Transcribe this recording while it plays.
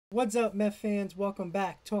What's up, Met fans? Welcome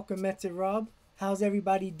back. Talking Mets and Rob. How's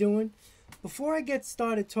everybody doing? Before I get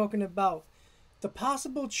started talking about the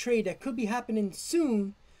possible trade that could be happening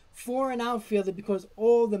soon for an outfielder because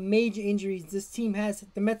all the major injuries the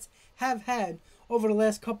Mets have had over the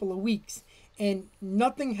last couple of weeks, and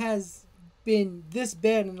nothing has been this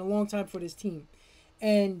bad in a long time for this team.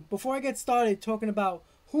 And before I get started talking about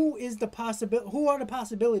who are the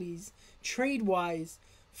possibilities trade wise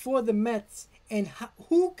for the Mets and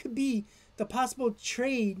who could be the possible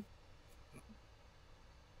trade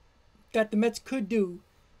that the Mets could do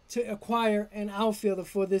to acquire an outfielder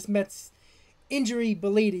for this Mets injury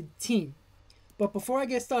belated team. But before I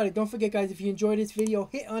get started, don't forget, guys, if you enjoyed this video,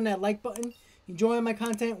 hit on that like button. Enjoying my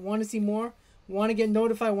content, want to see more, want to get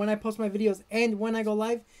notified when I post my videos and when I go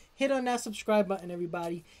live, hit on that subscribe button,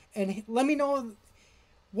 everybody. And let me know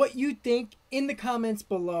what you think in the comments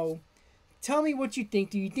below. Tell me what you think.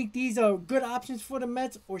 Do you think these are good options for the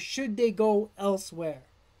Mets, or should they go elsewhere?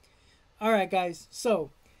 All right, guys. So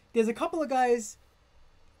there's a couple of guys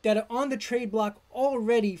that are on the trade block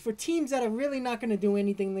already for teams that are really not going to do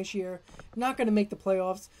anything this year, not going to make the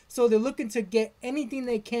playoffs. So they're looking to get anything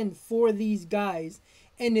they can for these guys.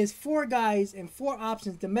 And there's 4 guys and 4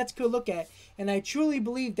 options the Mets could look at. And I truly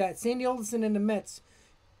believe that Sandy Alderson and the Mets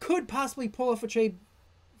could possibly pull off a trade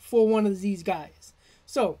for one of these guys.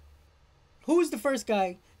 So who's the first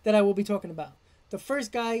guy that I will be talking about? The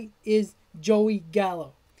first guy is Joey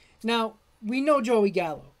Gallo. Now, we know Joey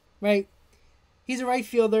Gallo, right? He's a right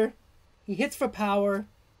fielder. He hits for power.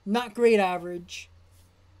 Not great average.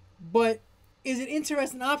 But is an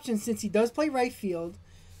interesting option since he does play right field.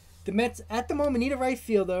 The Mets, at the moment, need a right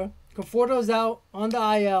fielder. Conforto's out on the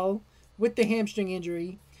IL with the hamstring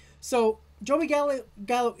injury. So Joey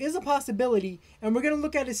Gallo is a possibility, and we're going to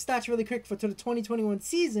look at his stats really quick for the 2021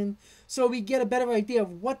 season so we get a better idea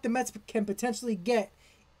of what the Mets can potentially get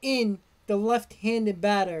in the left-handed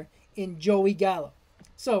batter in Joey Gallo.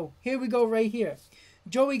 So here we go right here.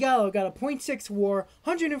 Joey Gallo got a .6 WAR,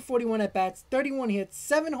 141 at-bats, 31 hits,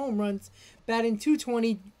 7 home runs, batting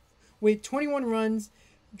 .220 with 21 runs,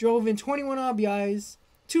 drove in 21 RBIs,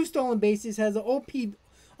 2 stolen bases, has an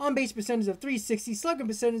on-base percentage of .360, slugging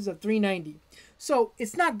percentage of .390. So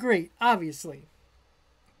it's not great, obviously.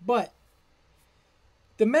 But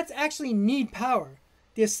the Mets actually need power.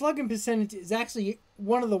 Their slugging percentage is actually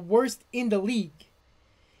one of the worst in the league.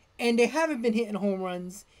 And they haven't been hitting home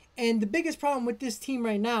runs. And the biggest problem with this team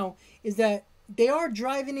right now is that they are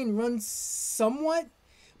driving in runs somewhat,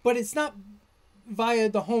 but it's not via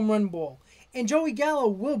the home run ball. And Joey Gallo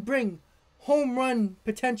will bring home run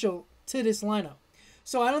potential to this lineup.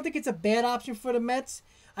 So I don't think it's a bad option for the Mets.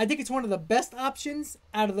 I think it's one of the best options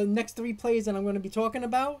out of the next 3 players that I'm going to be talking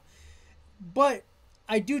about. But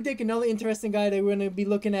I do think another interesting guy that we're going to be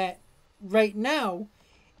looking at right now,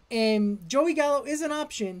 and Joey Gallo is an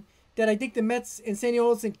option that I think the Mets and Sandy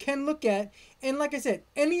Alderson can look at. And like I said,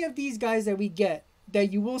 any of these guys that we get,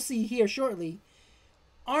 that you will see here shortly,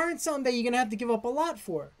 aren't something that you're going to have to give up a lot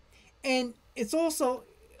for. And it's also,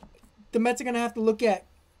 the Mets are going to have to look at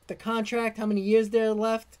the contract, how many years they're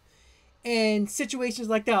left, and situations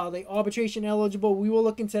like that. Are they arbitration eligible? We will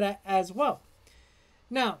look into that as well.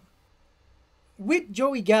 Now, with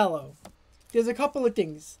Joey Gallo, there's a couple of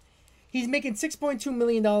things. He's making $6.2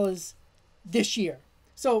 million this year.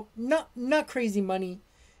 So not crazy money.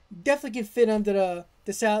 Definitely can fit under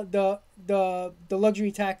the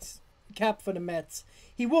luxury tax cap for the Mets.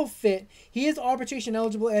 He will fit. He is arbitration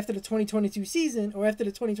eligible after the 2022 season, or after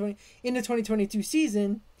the 2022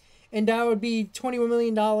 season, and that would be $21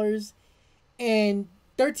 million and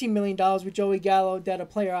 $13 million with Joey Gallo that are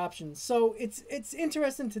player options. So it's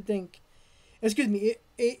interesting to think. Excuse me,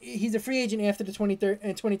 he's a free agent after the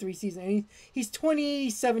 23 season, and he's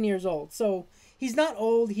 27 years old. So he's not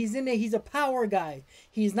old. He's in there. He's a power guy.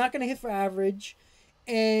 He's not going to hit for average,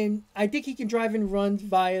 and I think he can drive in runs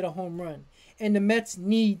via the home run. And the Mets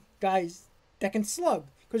need guys that can slug,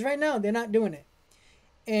 because right now they're not doing it.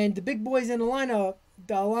 And the big boys in the lineup,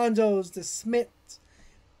 the Alonsos, the Smiths,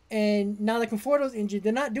 and now that Conforto's injured,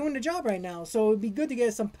 they're not doing the job right now. So it'd be good to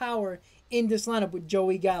get some power in this lineup with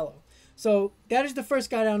Joey Gallo. So that is the first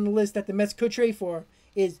guy on the list that the Mets could trade for,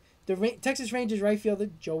 is the Texas Rangers right fielder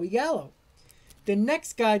Joey Gallo. The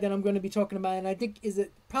next guy that I'm going to be talking about, and I think is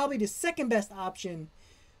probably the second best option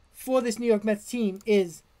for this New York Mets team,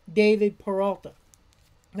 is David Peralta.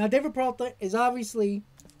 Now, David Peralta is obviously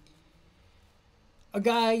a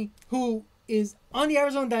guy who is on the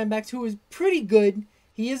Arizona Diamondbacks, who is pretty good.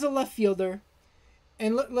 He is a left fielder.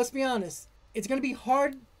 And let's be honest, it's going to be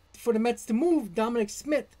hard for the Mets to move Dominic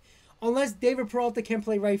Smith unless David Peralta can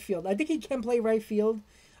play right field. I think he can play right field.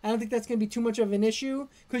 I don't think that's going to be too much of an issue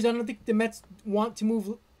because I don't think the Mets want to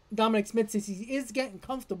move Dominic Smith since he is getting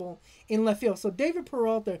comfortable in left field. So David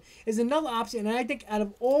Peralta is another option, and I think out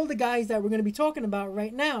of all the guys that we're going to be talking about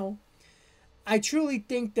right now, I truly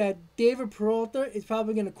think that David Peralta is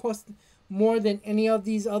probably going to cost more than any of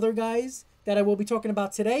these other guys that I will be talking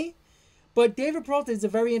about today. But David Peralta is a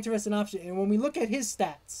very interesting option, and when we look at his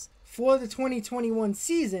stats for the 2021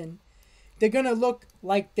 season, they're going to look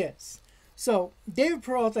like this. So, David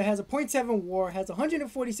Peralta has a .7 WAR, has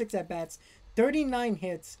 146 at-bats, 39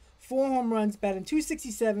 hits, 4 home runs, batting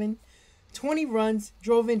 .267, 20 runs,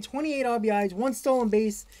 drove in 28 RBIs, 1 stolen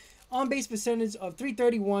base, on-base percentage of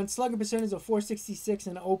 .331, slugging percentage of .466,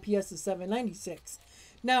 and an OPS of .796.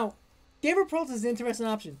 Now, David Peralta is an interesting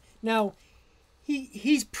option. Now,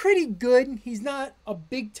 he's pretty good. He's not a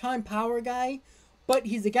big-time power guy, but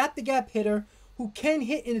he's a gap-to-gap hitter who can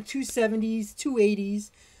hit in the 270s, 280s.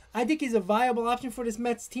 I think he's a viable option for this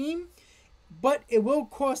Mets team, but it will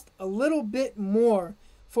cost a little bit more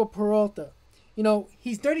for Peralta. You know,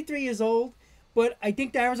 he's 33 years old, but I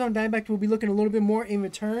think the Arizona Diamondbacks will be looking a little bit more in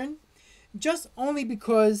return, just only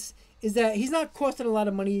because is that he's not costing a lot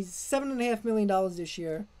of money. He's $7.5 million this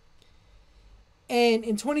year. And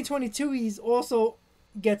in 2022, he's also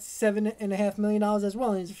gets $7.5 million as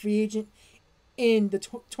well, and he's a free agent in the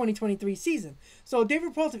 2023 season. So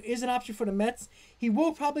David Peralta is an option for the Mets. He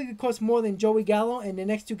will probably cost more than Joey Gallo and the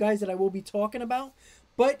next two guys that I will be talking about,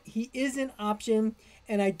 but he is an option,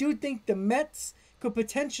 and I do think the Mets could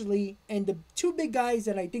potentially, and the two big guys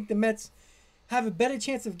that I think the Mets have a better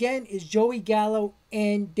chance of getting is Joey Gallo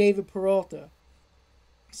and David Peralta.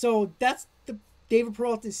 So that's the David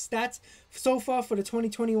Peralta's stats so far for the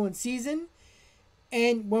 2021 season.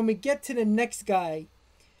 And when we get to the next guy,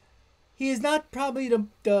 he is not probably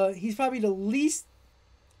he's probably the least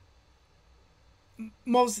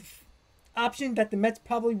most option that the Mets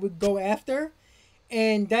probably would go after,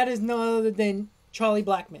 and that is none other than Charlie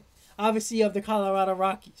Blackmon, obviously of the Colorado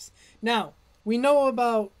Rockies. Now, we know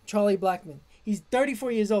about Charlie Blackmon. He's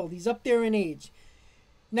 34 years old. He's up there in age.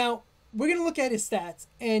 Now, we're going to look at his stats,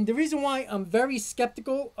 and the reason why I'm very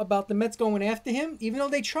skeptical about the Mets going after him, even though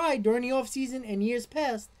they tried during the offseason and years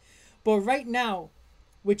past, but right now,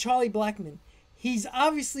 with Charlie Blackmon, he's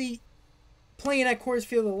obviously playing at Coors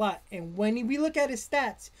Field a lot, and when we look at his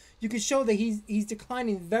stats, you can show that he's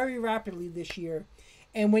declining very rapidly this year,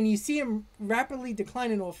 and when you see him rapidly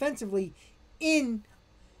declining offensively in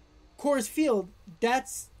Coors Field,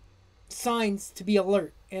 that's signs to be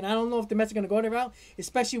alert. And I don't know if the Mets are going to go that route,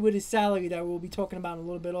 especially with his salary that we'll be talking about in a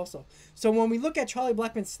little bit also. So when we look at Charlie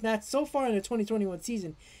Blackmon's stats so far in the 2021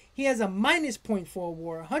 season, he has a minus .4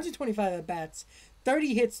 WAR, 125 at-bats,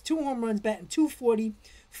 30 hits, 2 home runs, batting .240,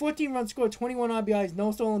 14 runs scored, 21 RBIs,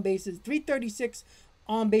 no stolen bases, .336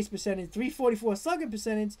 on-base percentage, .344 slugging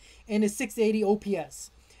percentage, and a .680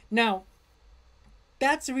 OPS. Now,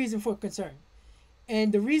 that's the reason for concern.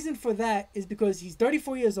 And the reason for that is because he's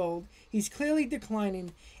 34 years old, he's clearly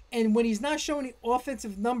declining, and when he's not showing the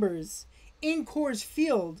offensive numbers in Coors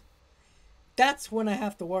Field, that's when I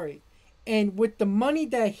have to worry. And with the money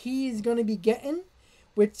that he's going to be getting,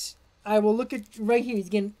 which I will look at right here, he's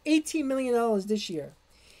getting $18 million this year.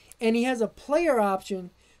 And he has a player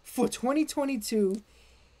option for 2022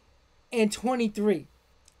 and 23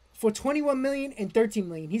 for $21 million and $13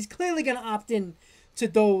 million. He's clearly going to opt in to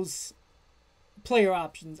those player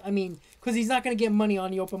options. I mean, because he's not going to get money on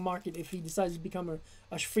the open market if he decides to become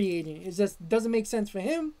a free agent. It just doesn't make sense for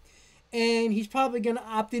him. And he's probably going to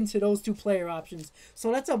opt into those two player options.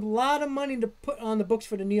 So that's a lot of money to put on the books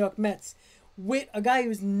for the New York Mets with a guy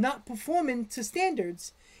who's not performing to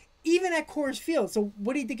standards, even at Coors Field. So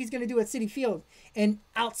what do you think he's going to do at Citi Field and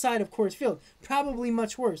outside of Coors Field? Probably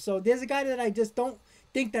much worse. So there's a guy that I just don't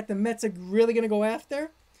think that the Mets are really going to go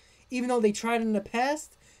after, even though they tried in the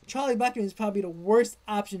past. Charlie Blackmon is probably the worst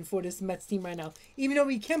option for this Mets team right now. Even though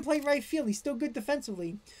he can play right field, he's still good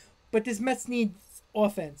defensively. But this Mets needs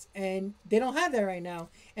offense, and they don't have that right now.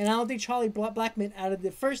 And I don't think Charlie Blackmon, out of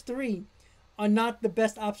the first three, are not the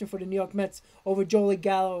best option for the New York Mets over Joey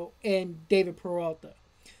Gallo and David Peralta.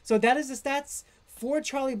 So that is the stats for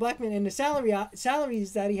Charlie Blackmon and the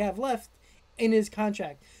salaries that he have left in his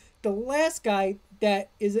contract. The last guy that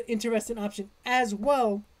is an interesting option as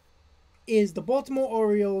well is the Baltimore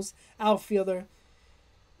Orioles outfielder,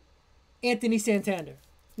 Anthony Santander.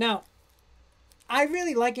 Now, I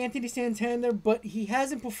really like Anthony Santander, but he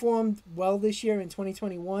hasn't performed well this year in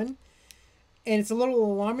 2021. And it's a little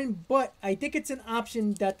alarming, but I think it's an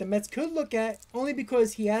option that the Mets could look at only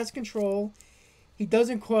because he has control, he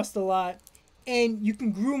doesn't cost a lot, and you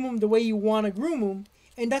can groom him the way you want to groom him.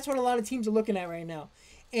 And that's what a lot of teams are looking at right now.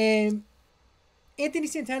 And Anthony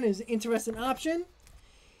Santana is an interesting option.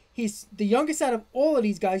 He's the youngest out of all of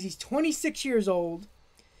these guys. He's 26 years old.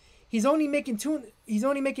 He's only making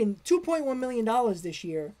 $2.1 million this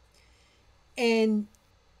year, and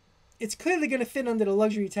it's clearly going to fit under the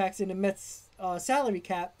luxury tax in the Mets salary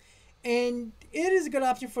cap. And it is a good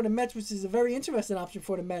option for the Mets, which is a very interesting option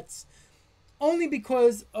for the Mets, only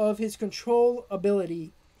because of his control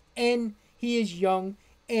ability, and he is young,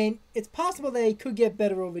 and it's possible that he could get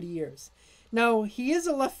better over the years. Now, he is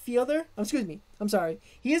a left fielder.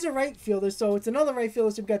 He is a right fielder, so it's another right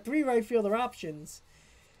fielder. So we've got 3 right fielder options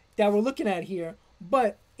that we're looking at here.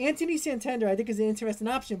 But Anthony Santander, I think, is an interesting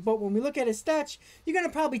option. But when we look at his stats, you're going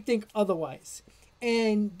to probably think otherwise.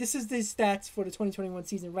 And this is the stats for the 2021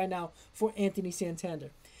 season right now for Anthony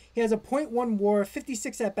Santander. He has a .1 WAR,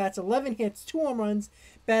 56 at-bats, 11 hits, 2 home runs,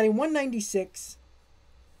 batting .196,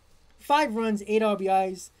 5 runs, 8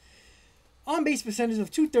 RBIs, on-base percentage of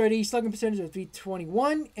 .230, slugging percentage of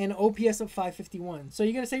 .321, and OPS of .551. So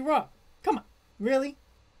you're going to say, Rob, come on, really?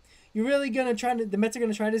 You're really going to the Mets are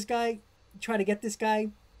going to try to get this guy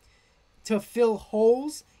to fill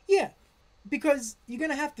holes? Yeah, because you're going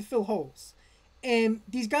to have to fill holes. And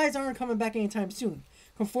these guys aren't coming back anytime soon.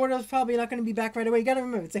 Conforto's probably not going to be back right away. You got to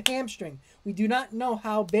remember, it's a hamstring. We do not know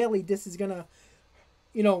how badly this is going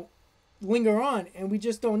to, linger on, and we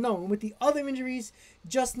just don't know. And with the other injuries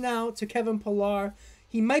just now to Kevin Pillar,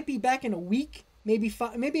 he might be back in a week, maybe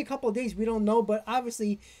a couple of days. We don't know, but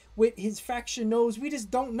obviously with his fractured nose, we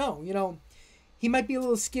just don't know. He might be a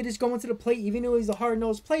little skittish going to the plate, even though he's a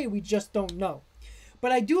hard-nosed player. We just don't know.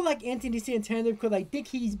 But I do like Anthony Santander because I think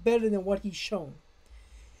he's better than what he's shown.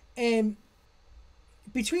 And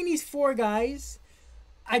between these 4 guys,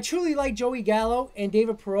 I truly like Joey Gallo and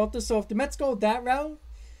David Peralta. So if the Mets go that route,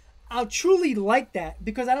 I'll truly like that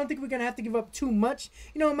because I don't think we're going to have to give up too much.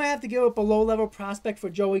 I might have to give up a low-level prospect for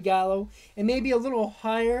Joey Gallo and maybe a little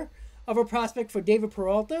higher of a prospect for David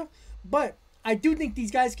Peralta. But I do think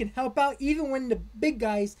these guys can help out even when the big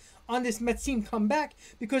guys on this Mets team come back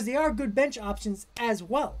because they are good bench options as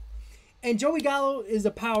well. And Joey Gallo is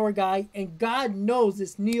a power guy, and God knows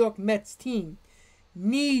this New York Mets team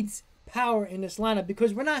needs power in this lineup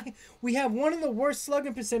because we have one of the worst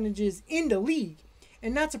slugging percentages in the league.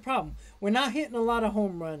 And that's a problem. We're not hitting a lot of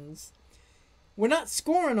home runs. We're not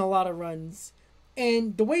scoring a lot of runs.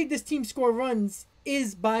 And the way this team scores runs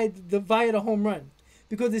is via the home run.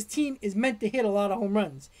 Because this team is meant to hit a lot of home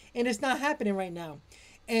runs. And it's not happening right now.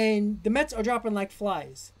 And the Mets are dropping like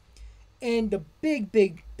flies. And the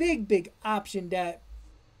big option that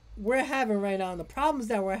we're having right now, and the problems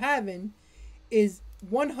that we're having, is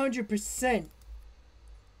 100%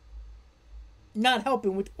 not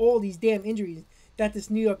helping with all these damn injuries that this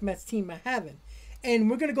New York Mets team are having. And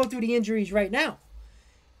we're going to go through the injuries right now.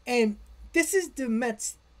 And this is the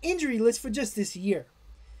Mets injury list for just this year.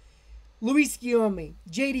 Luis Guillorme,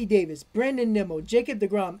 J.D. Davis, Brandon Nimmo, Jacob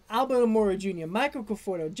deGrom, Albert Amora Jr., Michael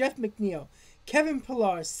Conforto, Jeff McNeil, Kevin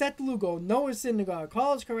Pillar, Seth Lugo, Noah Syndergaard,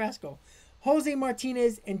 Carlos Carrasco, Jose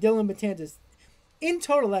Martinez, and Dylan Betances. In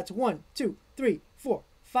total, that's 1, 2, 3, 4,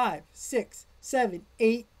 5, 6, 7,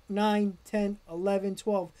 8, 9, 10, 11,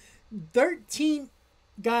 12, 13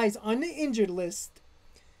 guys on the injured list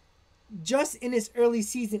just in this early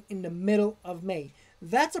season in the middle of May.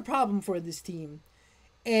 That's a problem for this team.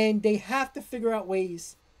 And they have to figure out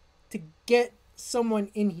ways to get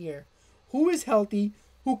someone in here who is healthy,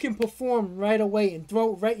 who can perform right away and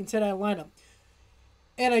throw right into that lineup.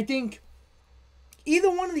 And I think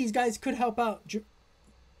either one of these guys could help out.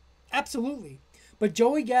 Absolutely. But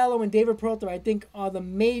Joey Gallo and David Peralta, I think, are the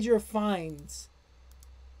major finds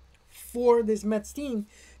for this Mets team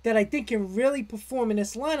that I think can really perform in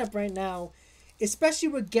this lineup right now, especially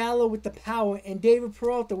with Gallo with the power and David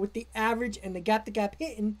Peralta with the average and the gap-to-gap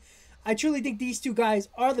hitting. I truly think these 2 guys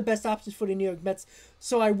are the best options for the New York Mets.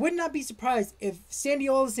 So I would not be surprised if Sandy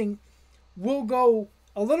Alderson will go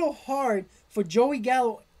a little hard for Joey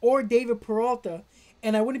Gallo or David Peralta,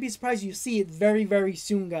 and I wouldn't be surprised you see it very, very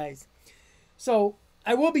soon, guys. So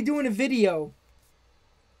I will be doing a video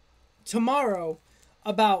tomorrow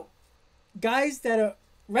about guys that are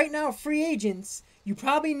right now free agents. You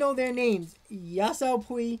probably know their names, Yasiel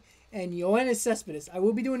Puig and Yoenis Cespedes. I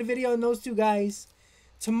will be doing a video on those 2 guys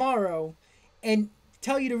tomorrow and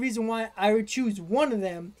tell you the reason why I would choose one of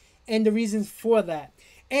them and the reasons for that.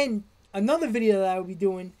 And another video that I will be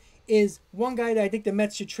doing is one guy that I think the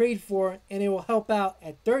Mets should trade for, and it will help out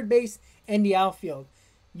at third base and the outfield.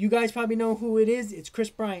 You guys probably know who it is. It's Chris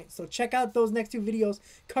Bryant. So check out those next 2 videos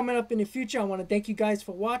coming up in the future. I want to thank you guys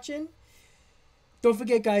for watching. Don't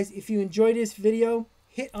forget, guys, if you enjoyed this video,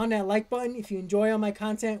 hit on that like button if you enjoy all my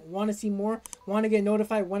content, want to see more, want to get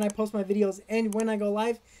notified when I post my videos and when I go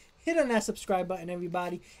live. Hit on that subscribe button,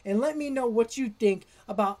 everybody, and let me know what you think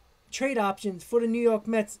about trade options for the New York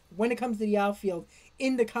Mets when it comes to the outfield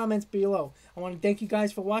in the comments below. I want to thank you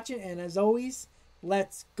guys for watching, and as always,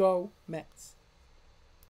 let's go Mets.